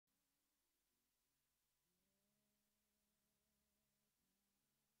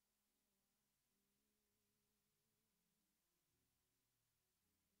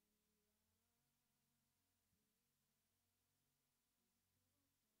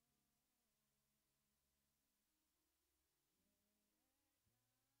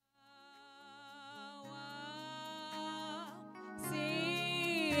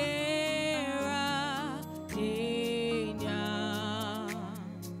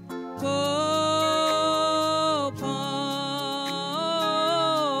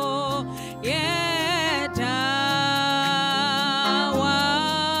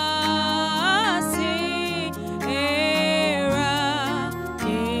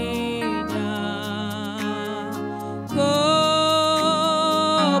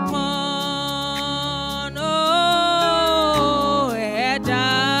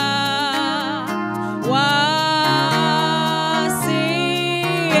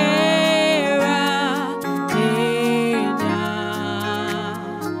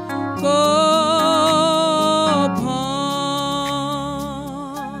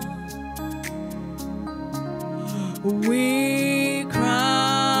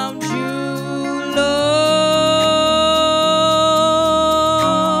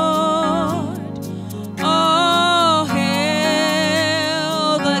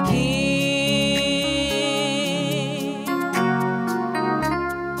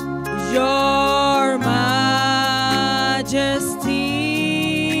Your majesty,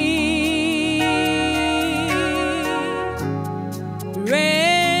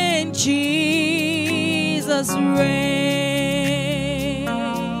 reign, Jesus, reign.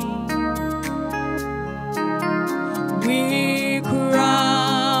 We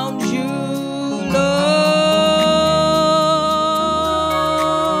crown you, Lord.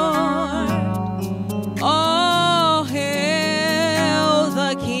 All hail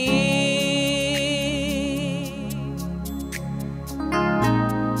the King,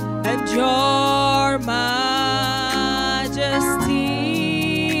 and your majesty,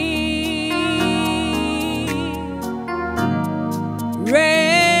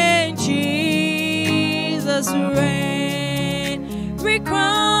 reign, Jesus, reign. We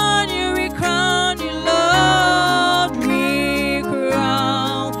crown you, Lord. We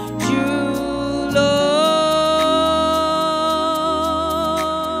crown you, Lord.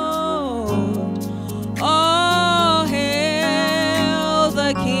 All hail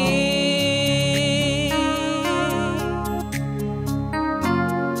the King,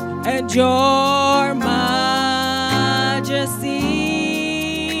 and your majesty,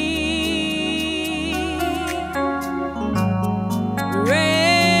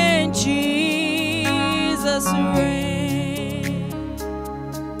 reign, Jesus, reign.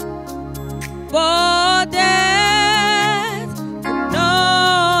 For death could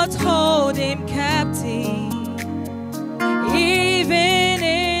not hold him captive, even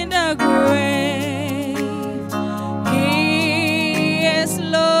in the grave. He is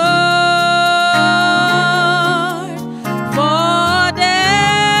Lord.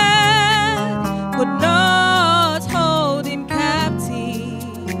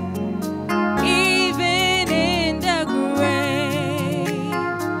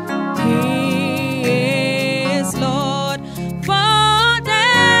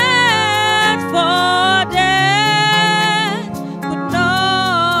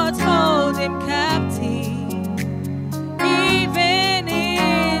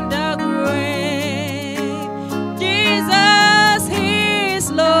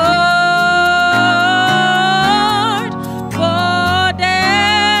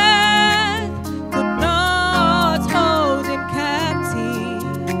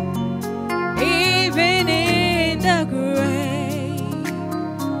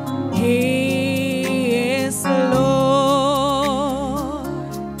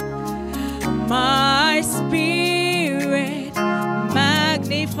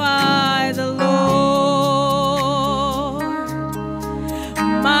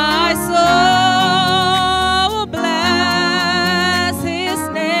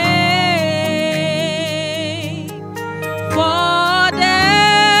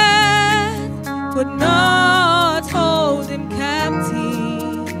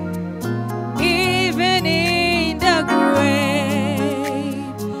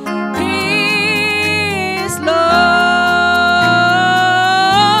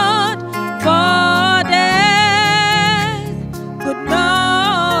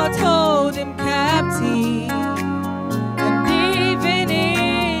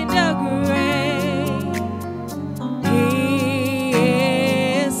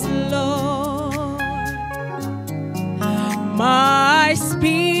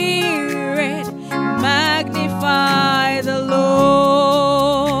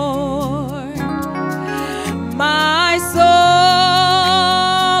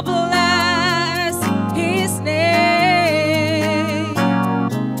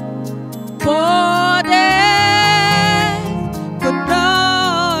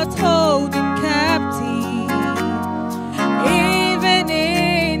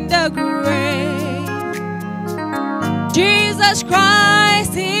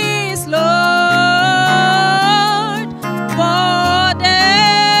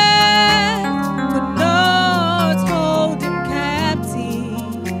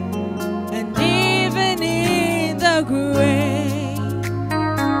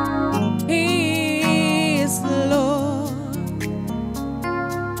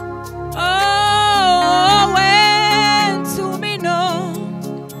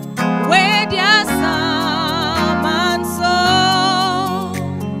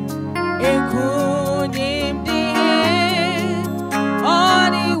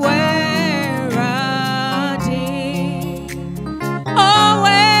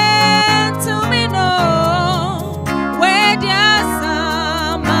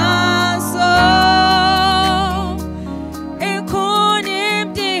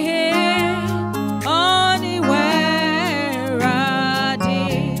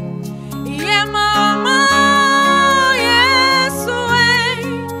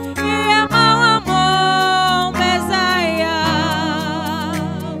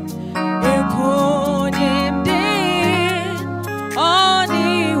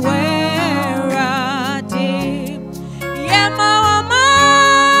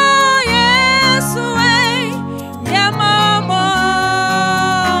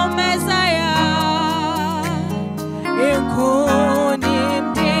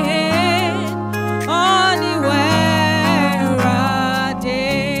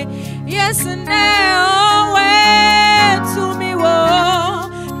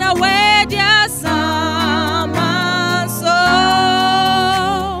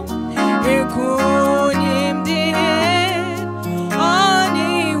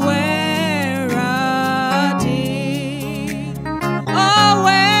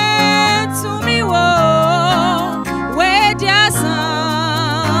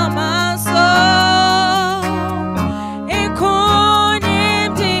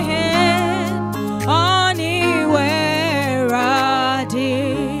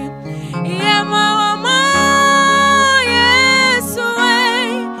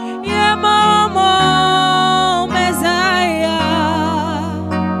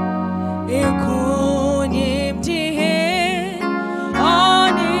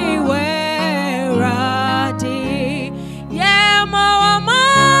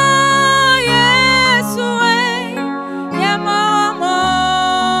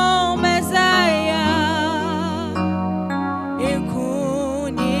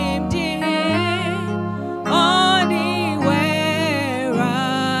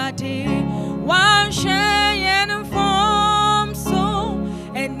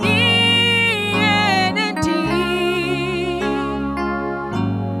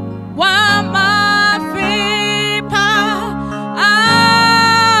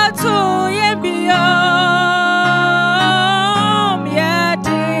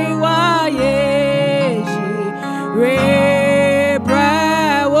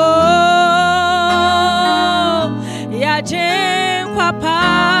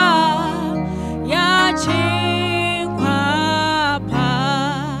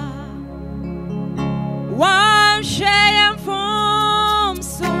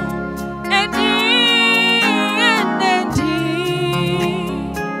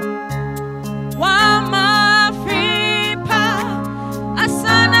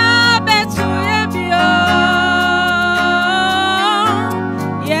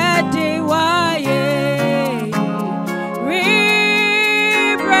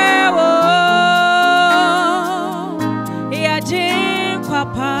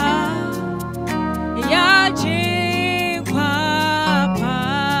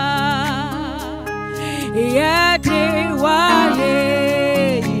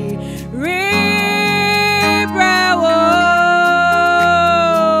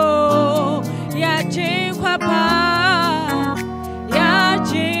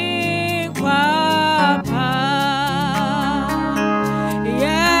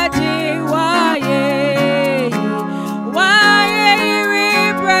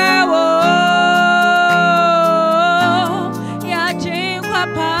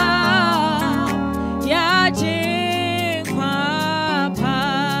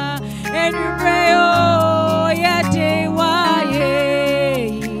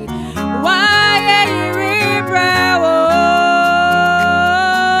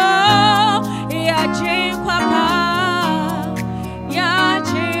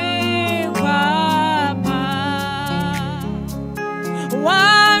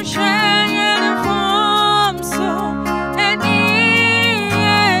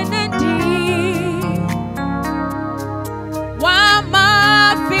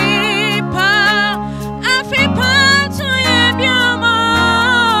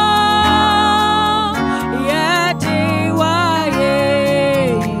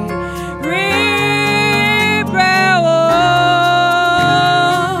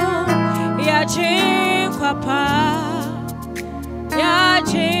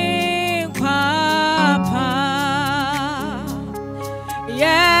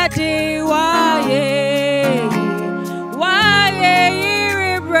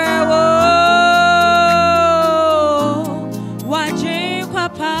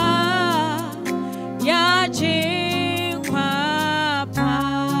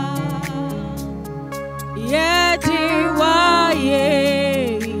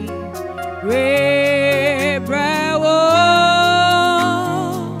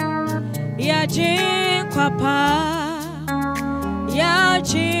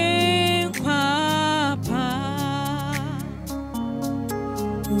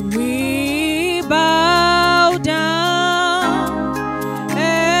 We bow down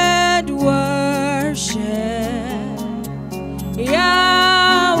and worship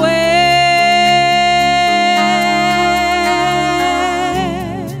Yahweh.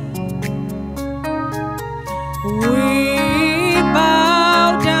 We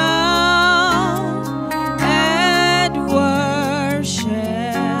bow down and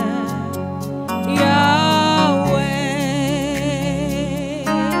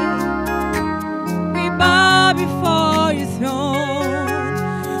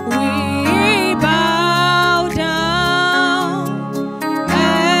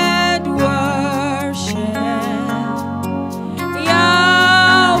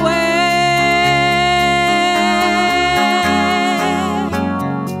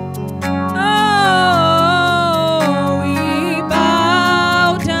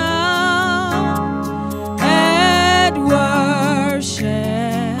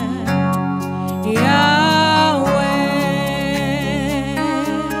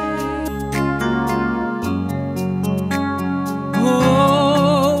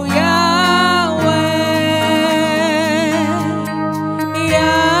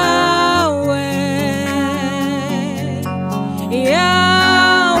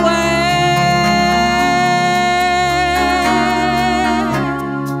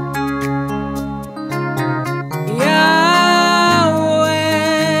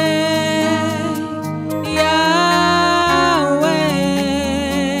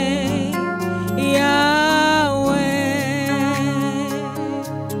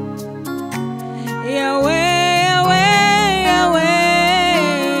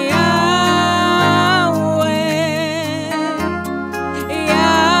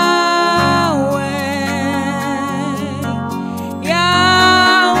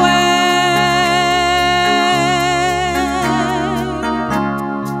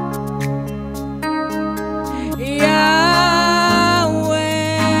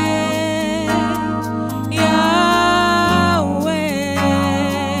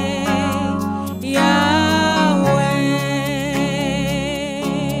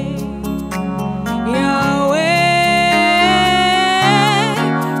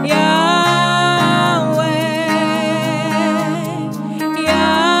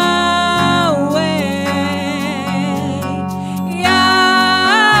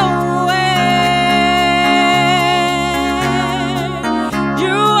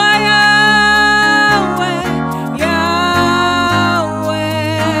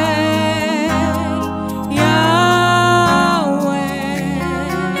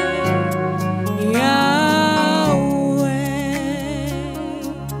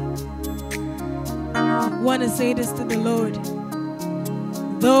Want to say this to the Lord.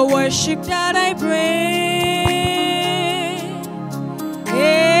 The worship that I bring,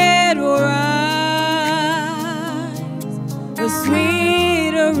 it will rise, a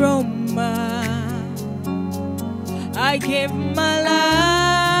sweet aroma. I give my life,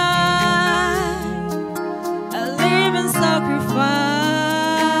 a living sacrifice,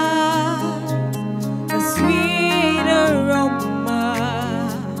 a sweet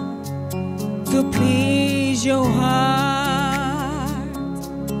aroma to please your heart.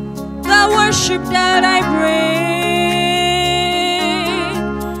 The worship that I bring,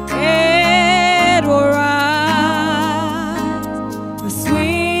 it will rise, a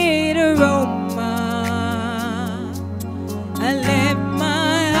sweet aroma. I lift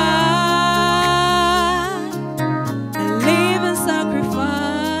my heart, a living sacrifice,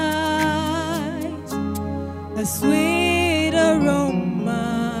 a sweet aroma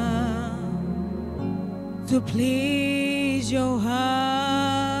to please your heart.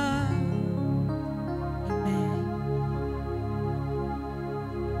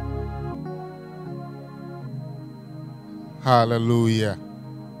 Hallelujah.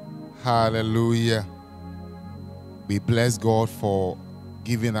 Hallelujah. We bless God for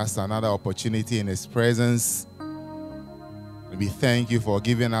giving us another opportunity in His presence. And we thank you for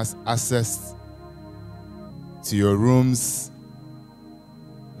giving us access to your rooms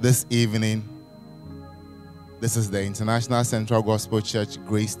this evening. This is the International Central Gospel Church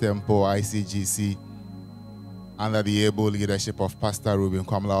Grace Temple ICGC under the able leadership of Pastor Ruben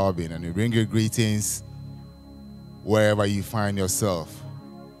Kwamla Obin. And we bring you greetings wherever you find yourself.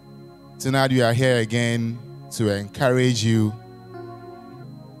 Tonight we are here again to encourage you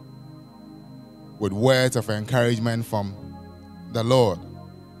with words of encouragement from the Lord.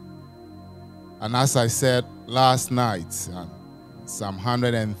 And as I said last night, Psalm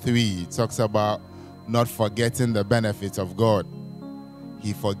 103 talks about not forgetting the benefits of God.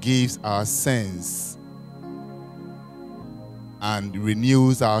 He forgives our sins and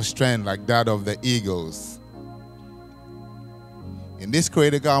renews our strength like that of the eagles. In this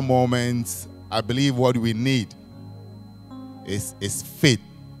critical moment, I believe what we need is faith.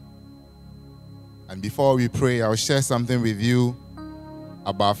 And before we pray, I'll share something with you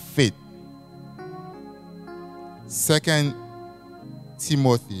about faith. 2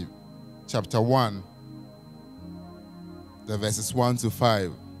 Timothy chapter 1, the verses 1 to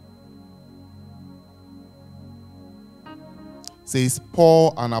 5. Says,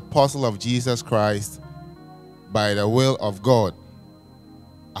 Paul, an apostle of Jesus Christ, by the will of God,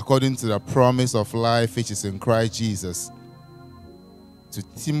 according to the promise of life which is in Christ Jesus, to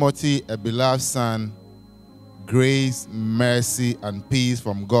Timothy, a beloved son, grace, mercy, and peace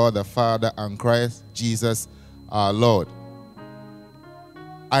from God the Father and Christ Jesus our Lord.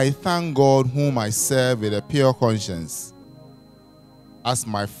 I thank God whom I serve with a pure conscience, as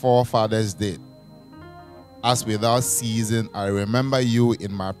my forefathers did. As without ceasing I remember you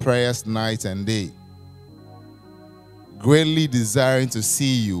in my prayers night and day, greatly desiring to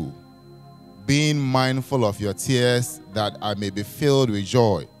see you, being mindful of your tears, that I may be filled with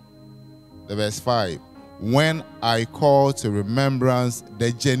joy. The verse 5. When I call to remembrance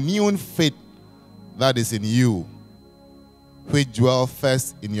the genuine faith that is in you, which dwell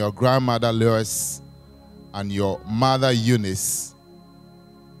first in your grandmother Lois and your mother Eunice,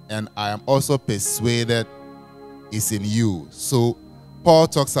 and I am also persuaded is in you. So Paul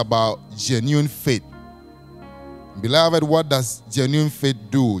talks about genuine faith. Beloved, what does genuine faith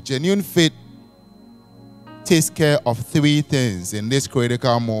do? Genuine faith takes care of three things in this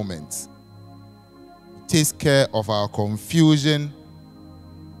critical moment. It takes care of our confusion,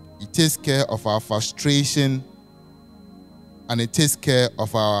 it takes care of our frustration, and it takes care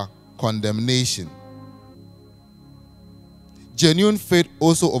of our condemnation. Genuine faith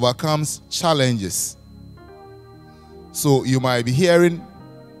also overcomes challenges. So you might be hearing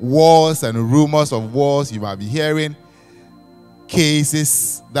wars and rumors of wars. You might be hearing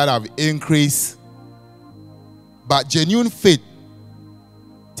cases that have increased. But genuine faith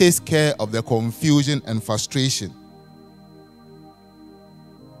takes care of the confusion and frustration.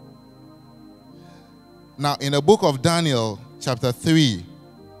 Now, in the book of Daniel, chapter 3,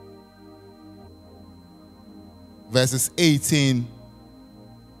 verses 18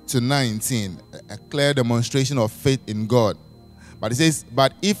 to 19, a clear demonstration of faith in God. But it says,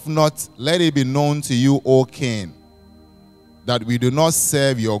 but if not, let it be known to you, O king, that we do not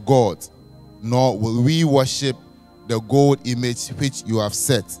serve your God, nor will we worship the gold image which you have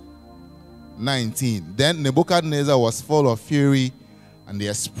set. 19. Then Nebuchadnezzar was full of fury, and the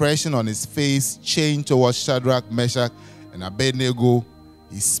expression on his face changed towards Shadrach, Meshach, and Abednego.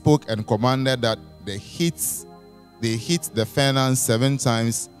 He spoke and commanded that they hit the furnace 7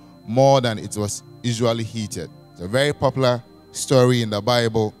 times more than it was usually heated. It's a very popular story in the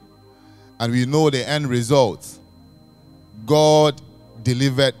Bible, and we know the end result. God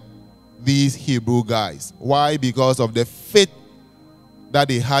delivered these Hebrew guys. Why? Because of the faith that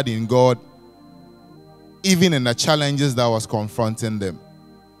they had in God, even in the challenges that was confronting them.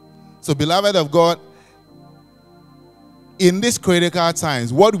 So, beloved of God, in these critical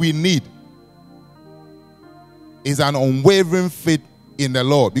times, what we need is an unwavering faith in the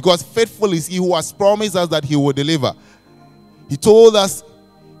Lord, because faithful is He who has promised us that He will deliver. He told us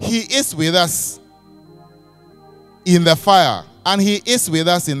He is with us in the fire, and He is with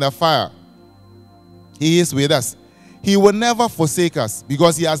us in the fire. He is with us. He will never forsake us,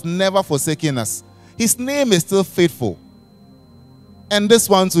 because He has never forsaken us. His name is still faithful. And this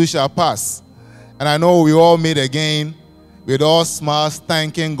one too shall pass. And I know we all meet again with all smiles,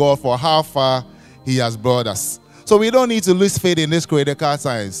 thanking God for how far He has brought us. So we don't need to lose faith in this critical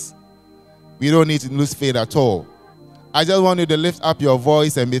times. We don't need to lose faith at all. I just want you to lift up your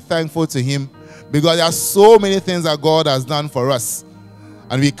voice and be thankful to Him, because there are so many things that God has done for us.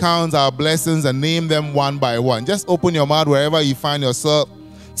 And we count our blessings and name them one by one. Just open your mouth wherever you find yourself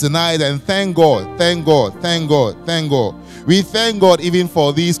tonight and thank God, thank God, thank God, thank God. We thank God even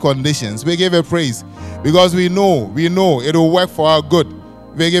for these conditions. We give you praise because we know it will work for our good.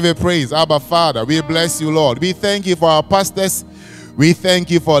 We give you praise, Abba Father. We bless you, Lord. We thank you for our pastors. We thank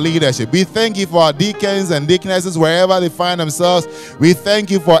you for leadership. We thank you for our deacons and deaconesses wherever they find themselves. We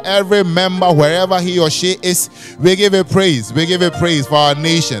thank you for every member wherever he or she is. We give you praise. We give you praise for our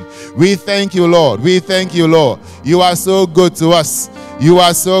nation. We thank you, Lord. We thank you, Lord. You are so good to us. You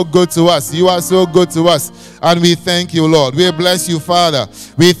are so good to us. You are so good to us. And we thank you, Lord. We bless you, Father.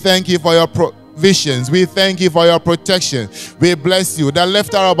 We thank you for your visions. We thank you for your protection. We bless you, the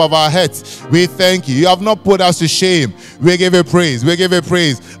lifter up of our heads. We thank you. You have not put us to shame. We give you praise. We give you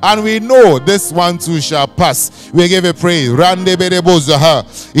praise. And we know this one too shall pass. We give you praise. Rande berebozaha.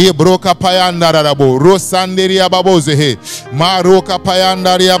 Ibroka payandarabo. Rosanderia babozehe. Maroka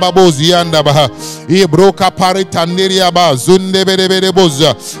payandaria babozi yandabaha. Ibroka paritanderia ba. Zunde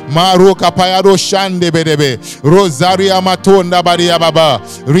bereboza. Maroka payaro shande berebe. Rosaria matonda baria baba.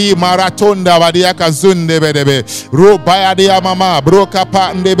 Ri maratonda badia kazunde berebe. Ro bayadia mama. Broka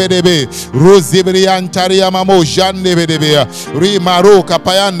pande berebe. Rozibriantaria mamo jande berebe. We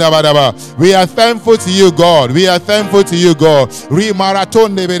are thankful to you, God. We are thankful to you, God. We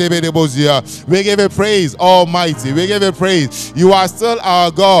give you praise, Almighty. We give you praise. You are still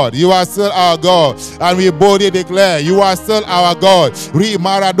our God. You are still our God. And we boldly declare, you are still our God. The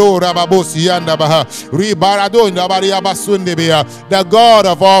God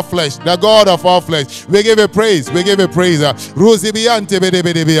of all flesh. The God of all flesh. We give you praise. We give you praise. The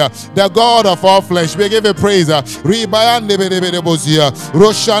God of all flesh. We give you praise. Bayande bede bozia,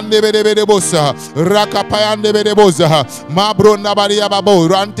 Roshande bede bosa, Rakapayande bede bosa, Mabronda baria babo,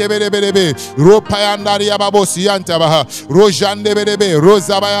 Rante bede, Ropayandaria babosianta baha, Rojande bede,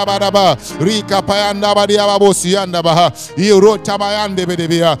 Rosabaya badaba, Rika payanda baria babosianda baha, Irotabayande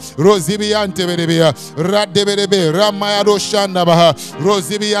bede, Rosibiante bede, Radde bede, Ramaya roshanda baha,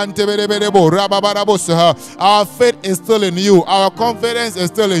 Rosibiante bede bo, Rababarabosa. Our faith is still in you, our confidence is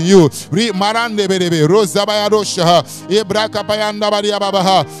still in you. Marande bede, Rosabaya rosha.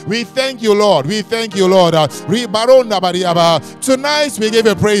 We thank you, Lord. We thank you, Lord. Tonight we give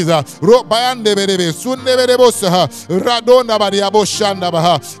you praise.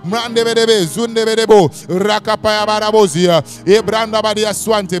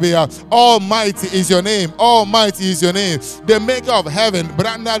 Almighty is your name. Almighty is your name. The maker of heaven.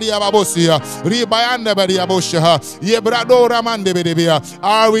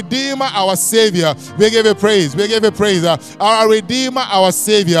 Our Redeemer, our Savior. We give you praise. We give you praise. Our Redeemer, our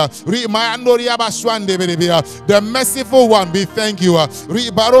Savior, the merciful one, we thank you.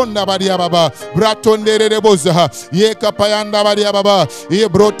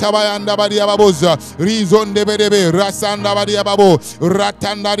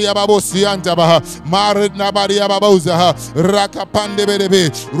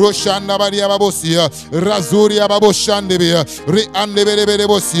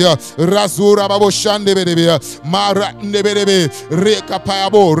 Mara nebelebe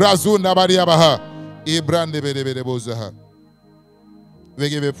rekapayabo razunda bariabaha ibrande bedebede bozaha. We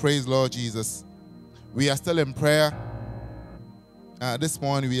give you praise, Lord Jesus. We are still in prayer. This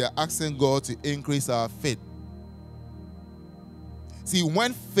morning we are asking God to increase our faith. See,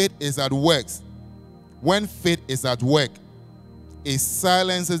 when faith is at work, it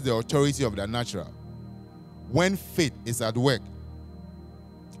silences the authority of the natural. When faith is at work,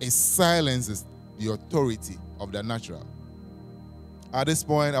 it silences the authority of the natural. At this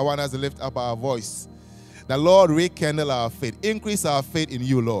point, I want us to lift up our voice. The Lord, rekindle our faith. Increase our faith in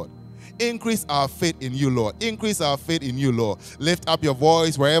you, Lord. Increase our faith in you, Lord. Increase our faith in you, Lord. Lift up your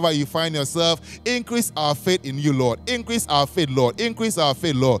voice wherever you find yourself. Increase our faith in you, Lord. Increase our faith, Lord. Increase our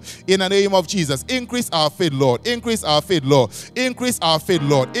faith, Lord. In the name of Jesus, increase our faith, Lord. Increase our faith, Lord. Increase our faith,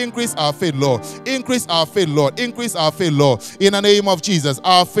 Lord. Increase our faith, Lord. Increase our faith, Lord. Increase our faith, Lord. In the name of Jesus,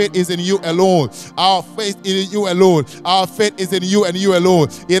 our faith is in you alone. Our faith is in you alone. Our faith is in you and you alone.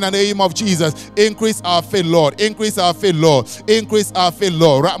 In the name of Jesus, increase our faith, Lord. Increase our faith, Lord. Increase our faith,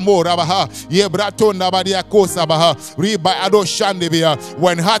 Lord. When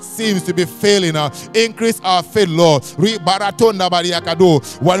heart seems to be failing, increase our faith, Lord. When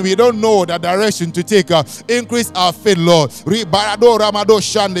we don't know the direction to take, increase our faith, Lord.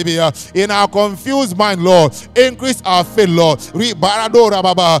 In our confused mind, Lord, increase our faith, Lord.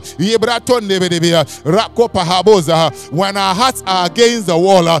 When our hearts are against the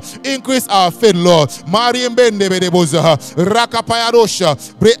wall, increase our faith, Lord.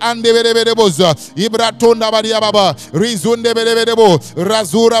 Ibratonda badia baba rizunde bedebedebo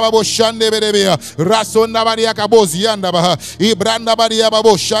razura babo shande bedebe rasonda badia kabozi yanda baha ibranda badia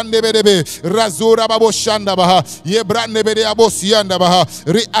babo shande bedebe razura babo shanda baha yebrande bedia bosi yanda baha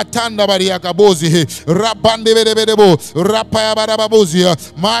ri atanda badia kabozi rabande bedebedebo rapaya barababozi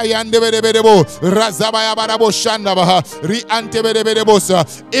mayande bedebedebo razabaya barabo shanda baha ri ante bedebedebo.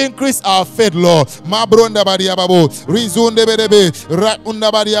 Increase our faith, Lord. Mabronda badia babo rizunde bedebe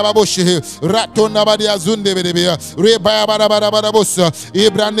ratunda badia babo ratonda badia zunde bedebe rebaya bara bossa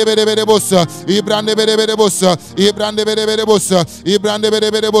ibrande bedebe bossa ibrande bedebe bossa ibrande bedebe bossa ibrande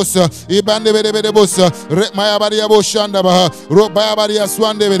bedebe bossa ibrande bedebe bossa remaya badia boshanda baha robaya badia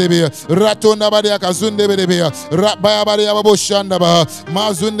swande bedebe ratonda badia kazunde bedebe rabaya badia boshanda baha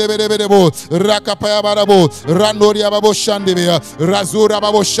mazunde bedebe bo rakapaya barabo randoria babo shande be razura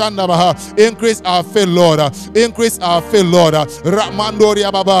babo shanda baha. Increase our faith, Lord. Increase our faith, Lord.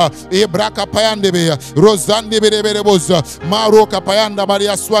 Ramandoria baba Ibraka payande be rozande bere boza maroka payanda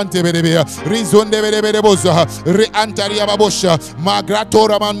baria swante bere rizonde bere boza re antaria babosha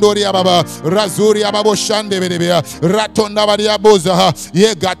magratora mandoria baba razuria baboshande bere ratonda baria boza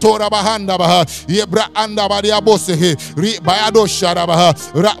ye gatora bahanda baha ye bra anda baria bose ri bayado sharabaha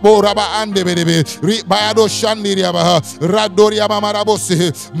rabo raba ande bere ri bayado shandiria baha radoria mamara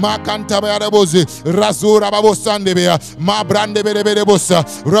bose makanta bayada boze razura babosande be ma brande bere bosa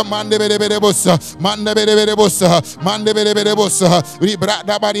romande bere bosa mande bere bosa mande bere bosa ribra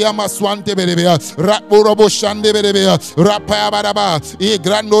da baria maswante bere rapuro boshande bere rapaya baraba e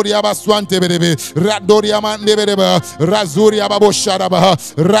grandoria baswante bere radoria mande bere razuria baboshara ba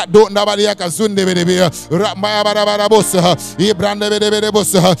rado ndabaria kazunde bere ramaya baraba bosa e brande bere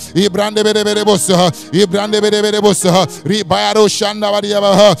bosa e brande bere bosa e brande bere bosa ribaya shanda baria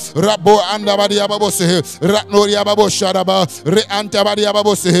ba rabo anda baria babose ratnoria baboshara ba re anta baria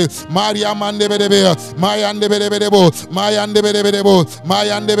babose maria mande bere mayande bedebo mayande bedebo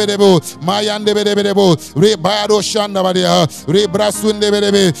mayande bedebo mayande bedebo re bayado shanda badia re brasunde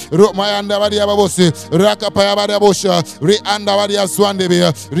bedebe ro mayanda badia babose rakapaya badia bosha re anda badia swande be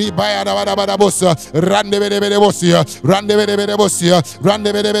re bayada badia bosa rande bedebosia rande bedebosia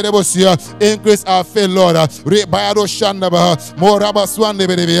rande bedebosia. Increase our faith, Lord. Re bayado shanda ba moraba swande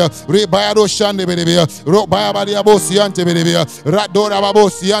bedebe re bayado shande bedebe ro bayabadia bosia ante bedebe radora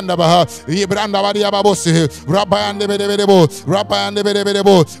babosia anda ba ibranda badia babose rabayande bedebo rabayande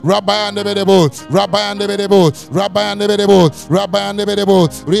bedebo rabayande bedebo rabayande bedebo rabayande bedebo rabayande bedebo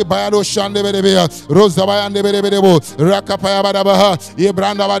ribayado shande bedebe rozabayande bedebo rakapaya badabaha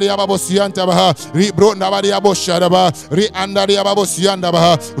ibranda badia babosianta baha ribronda badia boshara ba ri andaria babosianda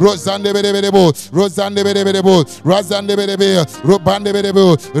baha rozande bedebo rozande bedebo rozande bedebe robande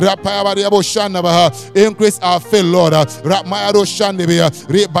bedebo rapaya badia boshana baha. Increase our faith, Lord. Ramayado shande be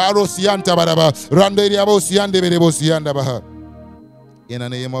ribaro sianta badaba randeria bosiande bedebo sianda baha. In the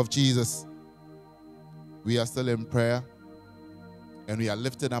name of Jesus, we are still in prayer and we are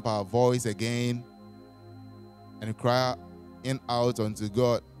lifting up our voice again and crying out unto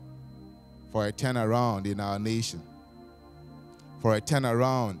God for a turnaround in our nation, for a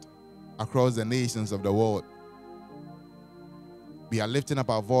turnaround across the nations of the world. We are lifting up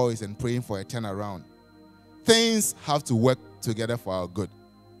our voice and praying for a turnaround. Things have to work together for our good.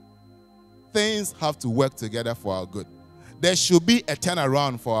 Things have to work together for our good. There should be a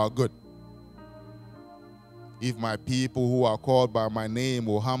turnaround for our good. If my people who are called by my name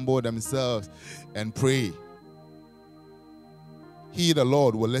will humble themselves and pray, He, the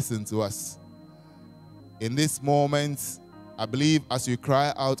Lord, will listen to us. In this moment, I believe as we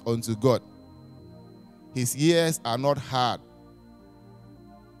cry out unto God, His ears are not hard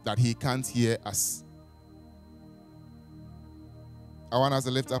that he can't hear us. I want us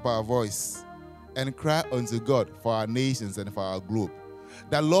to lift up our voice and cry unto God for our nations and for our globe.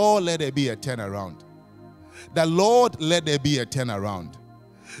 The Lord, let there be a turnaround. The Lord, let there be a turnaround.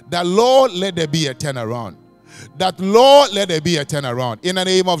 The Lord, let there be a turnaround. That Lord, let there be a turnaround. In the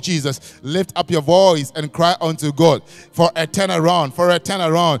name of Jesus, lift up your voice and cry unto God for a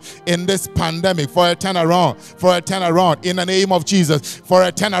turnaround, in this pandemic, for a turnaround, in the name of Jesus, for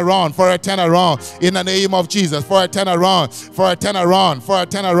a turnaround, in the name of Jesus, for a turnaround.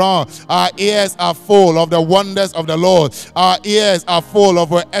 Our ears are full of the wonders of the Lord. Our ears are full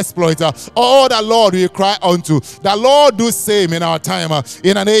of our exploits. Oh, the Lord we cry unto. The Lord do same in our time.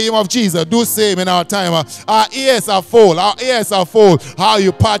 In the name of Jesus, do same in our time. Our ears are full. How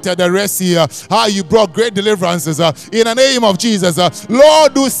you parted the Red Sea, how you brought great deliverances. In the name of Jesus,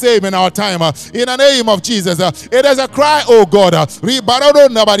 Lord, do same in our time. In the name of Jesus, it is a cry, oh God.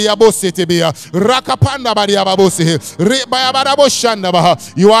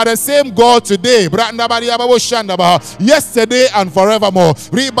 You are the same God today, yesterday and forevermore.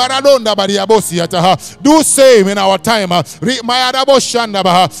 Do same in our time.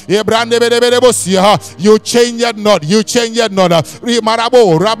 You changed not.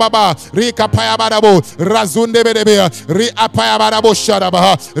 Rimarabo, Rababa, Rikapaya Barabo, Razunde Bedebe, Riapaya Barabo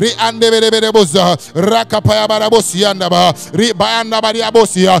Shadabaha, Riande Bedeboza, Rakapaya Barabosiandaba, Ribayanda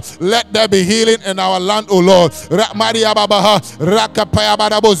Bariabosia. Let there be healing in our land, O Lord. Maria Babaha, Rakapaya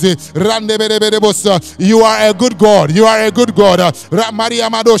Barabosi, Rande Bedebosa. You are a good God. Maria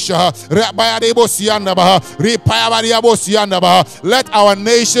Madosha, Rabayadebosiandabaha, Ripaya Bariabosiandabaha. Let our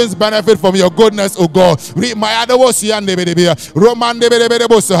nations benefit from your goodness, O God. Roman de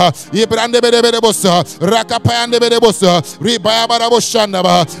Bedebosa, Ibrande Bedebosa, Rakapayande Bedebosa, Ribayabaraboshanda,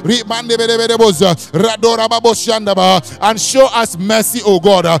 Rimande Bedebosa, Radora Baboshandaba, and show us mercy, O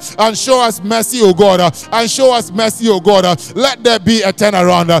God, and show us mercy, O God. Let there be a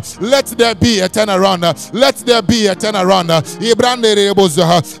turnaround. Ibrande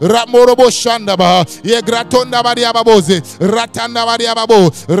Rebosa, Ramorobo Shandaba, Yegratonda Bariababozi, Ratanda Bariababo,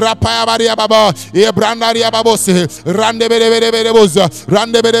 Rapaya Bariababa, Brandaria Babose, Rande Bedebosa,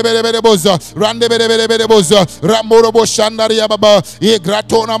 Ramorobo Shandaria Baba,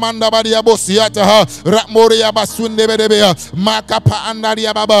 Gratona Manda Baria Bosiata, Ramoria Basunde Bedebea, Makapa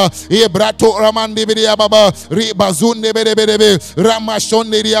Andaria Baba, Brato Ramandi Bedia Baba, Ribazunde Bedebe,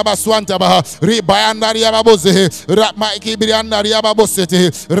 Ramashonde Baswanta Baha, Ribayandaria Babose, Rapmaiki Briandaria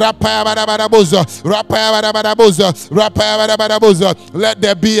Babosete, Rapaya Barabosa. Let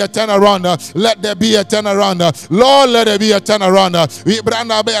there be a turnaround. Lord, let there be a turnaround. We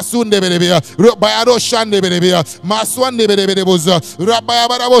branda be asunde bedebea, Rubayado Shande bedebea, Maswande bedebosa, Rabaya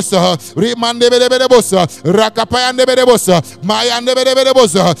Barabosa, Rimande bedebosa, Rakapayande bedebosa, Mayande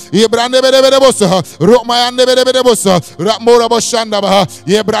bedebosa, Ibrande bedebosa, Romayande bedebosa, Ramorabo Shandabaha,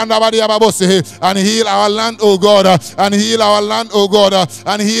 Yebranda Badia Babose, and heal our land, O God,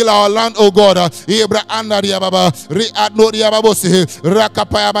 Ibra Andaria Baba, Riadnoria Babose,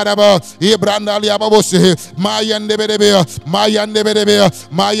 Rakapaya Baraba, Ibranda Liababose, Mayande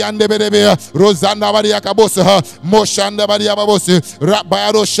bedebea, Rosanda Baria Kabosa, Moshanda Baria Babose,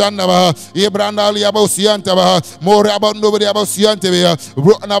 Rabayaro Shandaba, Ibranda Liabosiantaba, Morabando Bariabosiantebea,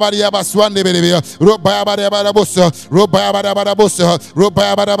 Ronabaria Baswande bedebea, Robaya Barabosa,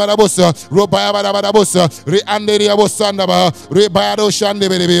 Reanderia Bosandaba, Rebayado Shande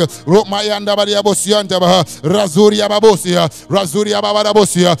bedebea, Romayanda Baria Bosiantaba, Razuria Babosia, Rosiria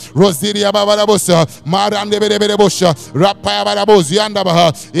Babarabosa, Marande Bedebosha, Rapaya Barabozianda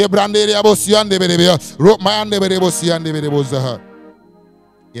Baha, Ebranderia Bosiande Bedebea, Romayande Bedebosiande Bedebozaha.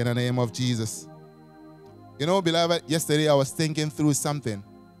 In the name of Jesus. You know, beloved, yesterday I was thinking through something.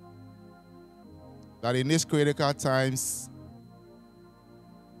 That in these critical times,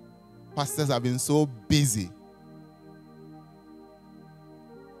 pastors have been so busy.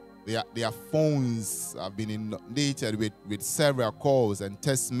 Their phones have been inundated with several calls and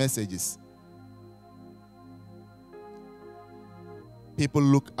text messages. People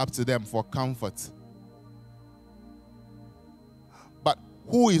look up to them for comfort. But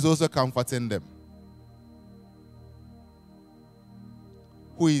who is also comforting them?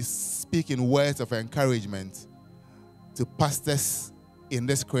 Who is speaking words of encouragement to pastors in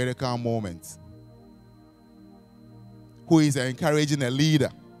this critical moment? Who is encouraging a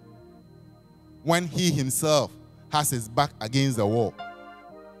leader when he himself has his back against the wall?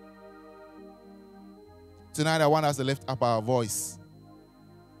 Tonight I want us to lift up our voice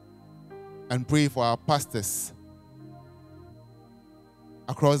and pray for our pastors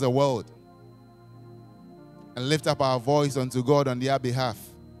across the world. and lift up our voice unto God on their behalf,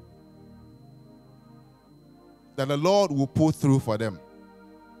 that the Lord will pull through for them,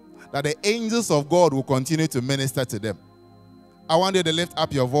 that the angels of God will continue to minister to them. I want you to lift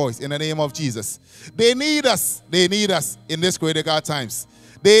up your voice in the name of Jesus. They need us. They need us in these critical times.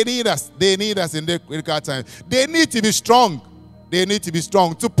 They need us. They need us in the critical times. They need to be strong. They need to be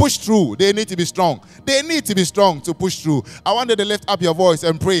strong to push through. They need to be strong. They need to be strong to push through. I want you to lift up your voice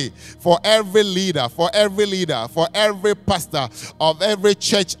and pray for every leader, for every pastor of every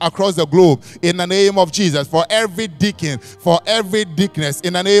church across the globe in the name of Jesus, for every deacon, for every deaconess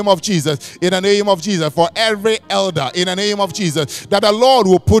in the name of Jesus, in the name of Jesus, for every elder in the name of Jesus, that the Lord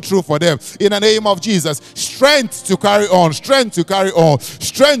will put through for them in the name of Jesus. Strength to carry on, strength to carry on,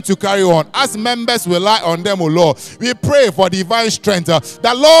 strength to carry on. As members rely on them, O Lord, we pray for divine strength,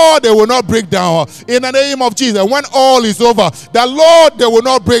 that Lord, they will not break down in the name of Jesus. When all is over, that Lord, they will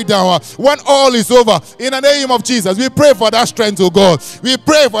not break down when all is over in the name of Jesus. We pray for that strength to God. We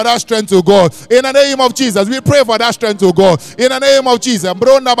pray for that strength to God in the name of Jesus. We pray for that strength to God in the name of Jesus.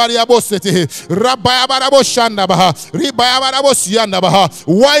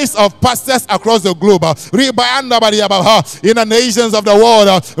 Wives of pastors across the globe in the nations of the world,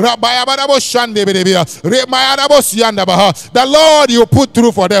 the Lord, you put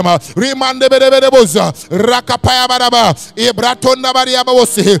through for them.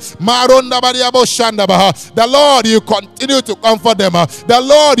 The Lord, you continue to comfort them. The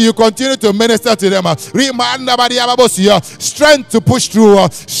Lord, you continue to minister to them. Strength to push through.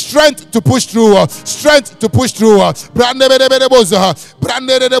 Strength to push through. Strength to push through.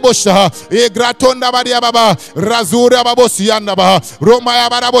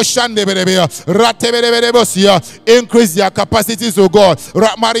 Increase their capacities, O God.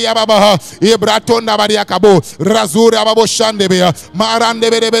 Maria Baba, Ibratonda Maria Cabo, Razura Babo Shandebea, Marande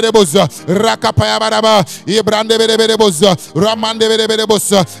Bedebosa, Rakapaya Baraba, Ibrande Bedebosa, Ramande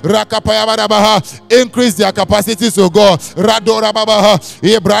Bedebosa, Rakapaya Barabaha. Increase their capacities, O God. Radora Baba,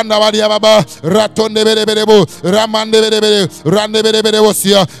 Ibranda Maria Baba, Ratonde Bedebo, Ramande Bedebe, Rande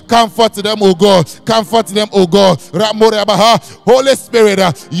Bedebosia. Comfort them, O God. Comfort them, O God. Ramora Baha. Holy Spirit,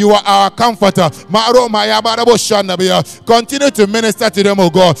 you are our comforter. Maro Maya Barabo Shandabia. Continue to minister to them, O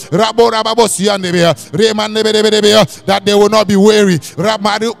God. That they will not be weary.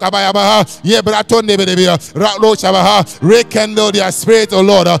 Rekindle their spirit, O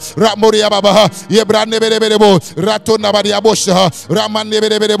Lord.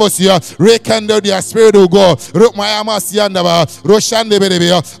 Rekindle their spirit, O God.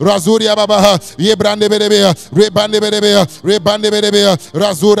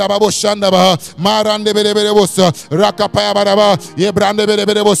 Rakapaya Baraba, Yebrande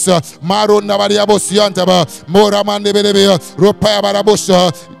Bedebosa, Marunda Variabosiantaba, Moramande Bedebea, Ropaya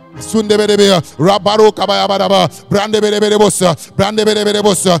Barabosa. Sunde Bedebea, Rabaro Kabayabadaba, Brande Bedebosa, Brande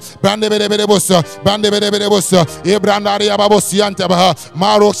Bedebosa, Brande Bedebosa, Brande Bedebosa, Ebrandaria Babosiantaba,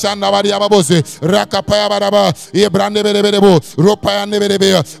 Maro Shandavaria Babose, Rakapaya Baraba, Ebrande Bedebo, Ropayande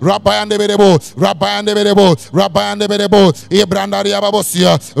Bedebea, Rapayande Bedebo, Rapayande Bedebo, Rapayande Bedebo, Ebrandaria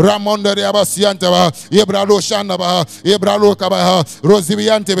Babosia, Ramonda Abasiantaba, Ebrado Shandaba, Ebrado Kabaha,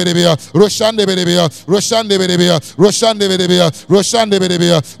 Rosibiante Bedebea, Roshande Bedebea, Roshande Bedebea, Roshande Bedebea, Roshande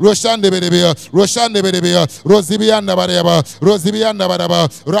Bedebea, Roshande Bedebea, Roshande Bedebea, Rosibianda Baraba, Rosibianda Baraba,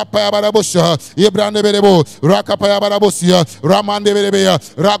 Rapaya Barabosha, Ibrande Bedebo, Rakapaya Barabosia, Ramande Bedebea,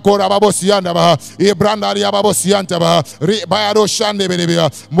 Rakora Babosianda Baha, Ibrandaria Babosianta Baha, Bayado Shande Bedebea,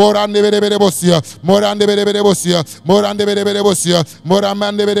 Morande Bedebosia, Morande Bedebosia, Morande Bedebosia,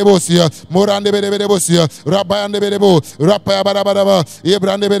 Moramande Bedebosia, Morande Bedebosia, Rabayande Bedebo, Rapaya Barababa,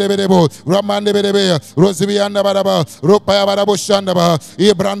 Ibrande Bedebo, Ramande Bedebea, Rosibianda Baraba, Ropaya Baraboshanda Baha,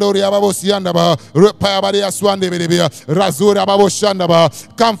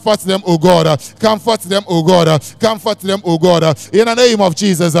 Comfort them, O God. Comfort them, O God. Comfort them, O God. In the name of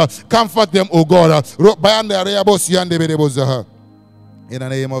Jesus, comfort them, O God. In the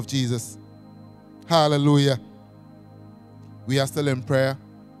name of Jesus. Hallelujah. We are still in prayer.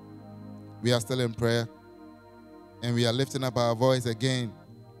 We are still in prayer. And we are lifting up our voice again.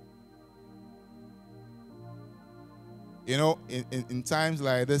 You know, in times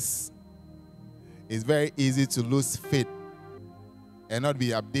like this, it's very easy to lose faith and not be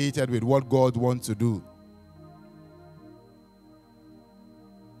updated with what God wants to do.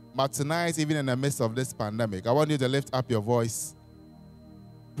 But tonight, even in the midst of this pandemic, I want you to lift up your voice.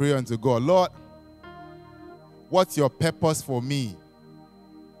 Pray unto God. Lord, what's your purpose for me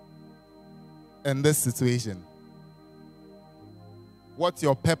in this situation? What's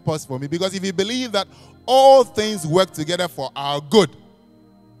your purpose for me? Because if you believe that all things work together for our good,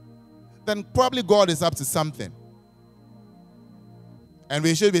 then probably God is up to something. And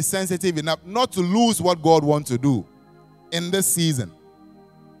we should be sensitive enough not to lose what God wants to do in this season.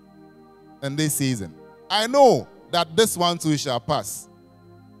 In this season. I know that this one too shall pass.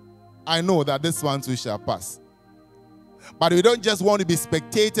 I know that this one too shall pass. But we don't just want to be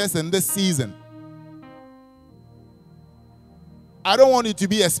spectators in this season. I don't want you to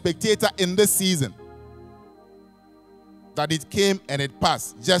be a spectator in this season. That it came and it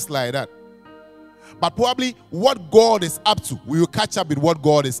passed, just like that. But probably what God is up to, we will catch up with what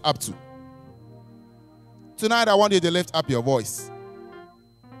God is up to. Tonight I want you to lift up your voice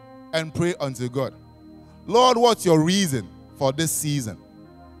and pray unto God. Lord, what's your reason for this season?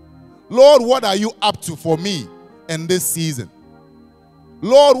 Lord, what are you up to for me in this season?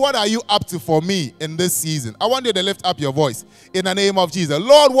 Lord, what are you up to for me in this season? I want you to lift up your voice in the name of Jesus.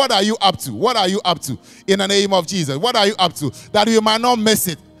 Lord, what are you up to? What are you up to in the name of Jesus? What are you up to? That we might not miss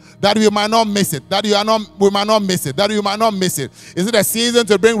it. That we might not miss it. That we might not miss it. That we might not miss it. Is it a season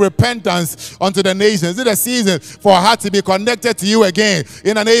to bring repentance unto the nations? Is it a season for our heart to be connected to you again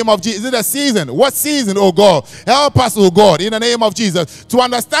in the name of Jesus? Is it a season? What season, oh God? Help us, oh God, in the name of Jesus, to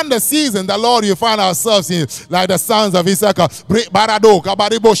understand the season that, Lord, you find ourselves in, like the sons of Issachar.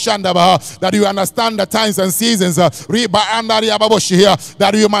 That you understand the times and seasons. That we might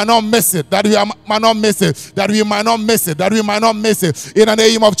not miss it. That we might not miss it. That we might not miss it. That we might not miss it. In the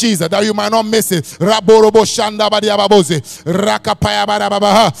name of Jesus. That you might not miss it. Raborobo shanda badia baboze. Rakapaya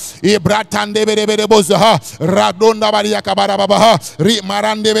barabaha. Ibratande bede boza. Radonda badia kabarabaha. Ri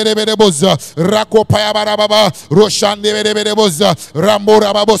marande bede boza. Rakopaya barababa. Roshande bede boza.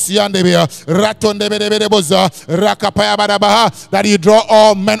 Rambora babosiande bea. Ratonde bede boza. Rakapaya barabaha. That you draw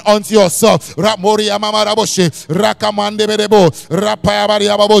all men unto yourself. Ramori amama raboshe. Rakamande bedebo. Rapaya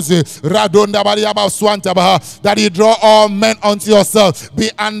badia baboze. Radonda badia babswanta baha. That you draw all men unto yourself. Be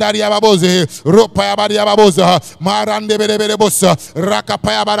under Baboze, Ropaya Badia Baboza, Marande Bede Bosa,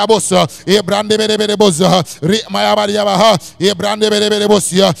 Rakapaya Barabosa, Ebrande Bede Bosa, Rimaya Badia Baha, Ebrande Bede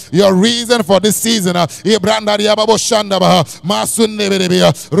Bosia. Your reason for this season, Ebranda Diababo Shanda Baha, Masunde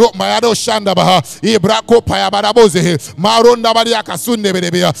Bedebia, Romayado Shanda Baha, Ebrako Paya Baraboze, Marunda Badia Kasunde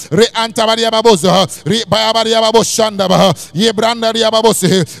Bedebia, Re Antabadia Baboza, Ribaya Badia Babo Shanda Baha, Ebranda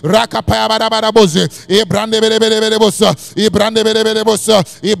Diababose, Rakapaya Baraboze, Ebrande Bede Bosa, Ebrande Bede Bosa,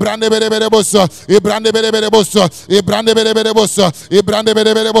 Ibrande bere bossa, Ibrande bere bossa, Ibrande bere bossa, Ibrande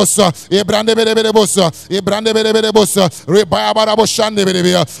bere bossa, Ibrande bere bossa, Ibrande bere bossa, Rebaya barabo shande bere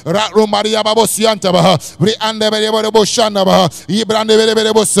bia, Rat Maria babosianta baha, Riande bere boshanda baha, Ibrande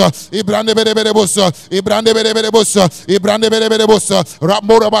bere bossa, Ibrande bere bossa, Ibrande bere bossa, Ibrande bere bossa,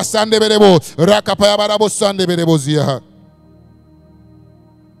 Ramora basande bere bo, Rakapaya barabo sande bere bozia.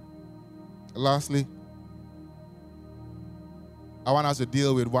 Lastly, I want us to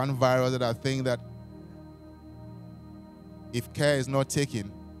deal with one virus that I think that if care is not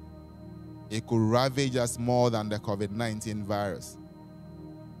taken, it could ravage us more than the COVID-19 virus,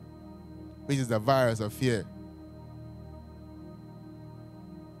 which is the virus of fear.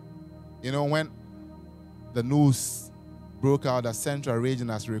 You know, when the news broke out that Central Region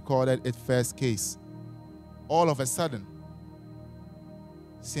has recorded its first case, all of a sudden,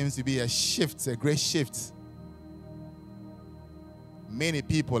 seems to be a shift, a great shift. Many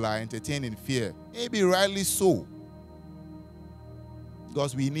people are entertaining fear, maybe rightly so,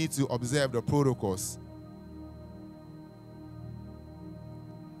 because we need to observe the protocols.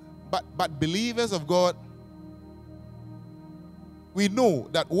 But believers of God, we know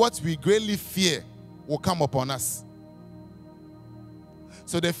that what we greatly fear will come upon us.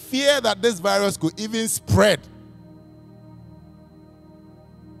 So the fear that this virus could even spread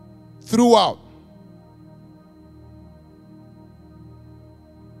throughout,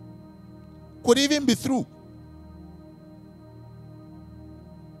 could even be through.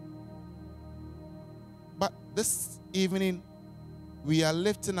 But this evening, we are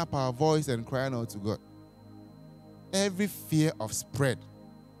lifting up our voice and crying out to God. Every fear of spread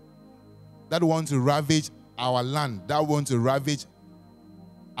that wants to ravage our land, that wants to ravage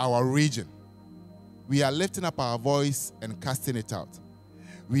our region, we are lifting up our voice and casting it out.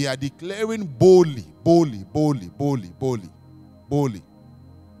 We are declaring boldly,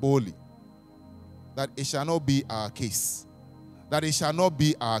 that it shall not be our case. That it shall not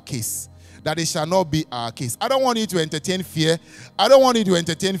be our case. that it shall not be our case. I don't want you to entertain fear. I don't want you to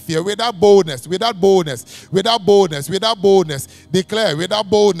entertain fear without boldness, without boldness, without boldness, without boldness. Declare, without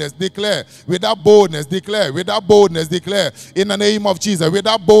boldness, declare, without boldness, declare, without boldness, declare, in the name of Jesus,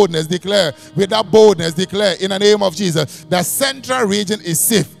 without boldness, declare, without boldness, declare, in the name of Jesus. The central region is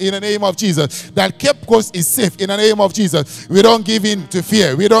safe, in the name of Jesus. That Cape Coast is safe, in the name of Jesus. We don't give in to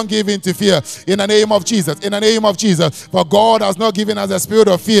fear. We don't give in to fear, in the name of Jesus. In the name of Jesus. For God has not given us a spirit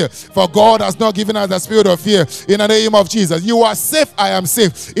of fear. For God has not given us a spirit of fear. In the name of Jesus. You are safe. I am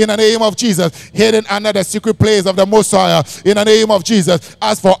safe. In the name of Jesus. Hidden under the secret place of the Most High. In the name of Jesus.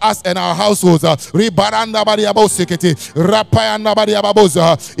 As for us and our households, only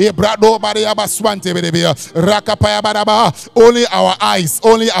our eyes,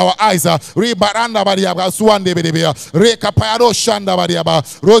 only our eyes.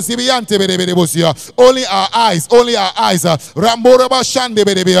 Only our eyes, only our eyes. Ramboraba shande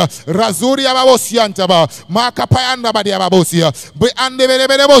bedebia, Razuria babosiantaba, Makapayanda badia babosia, Breande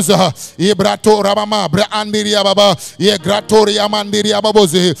bedebebosa, Ibrato Rabama, Brandiria baba, Ye Gratoria mandiria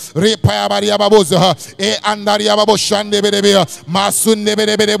babosi, Repaya badia babosa, E Andaria baboshande bedebia, Masunde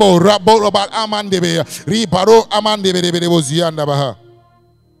bedebedebo, Raboroba amandebea, Ribaro amande bedebedebosianda baha.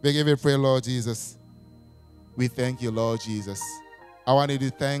 We give you praise, Lord Jesus. We thank you, Lord Jesus. I want you to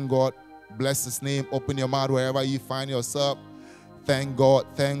thank God. Bless His name. Open your mouth wherever you find yourself. Thank God,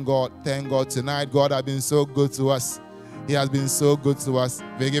 thank God, thank God. Tonight, God has been so good to us. He has been so good to us.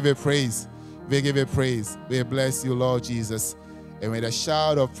 We give you praise. We give you praise. We bless you, Lord Jesus. And with a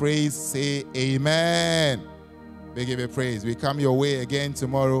shout of praise, say amen. We give you praise. We come your way again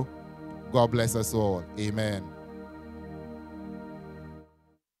tomorrow. God bless us all. Amen.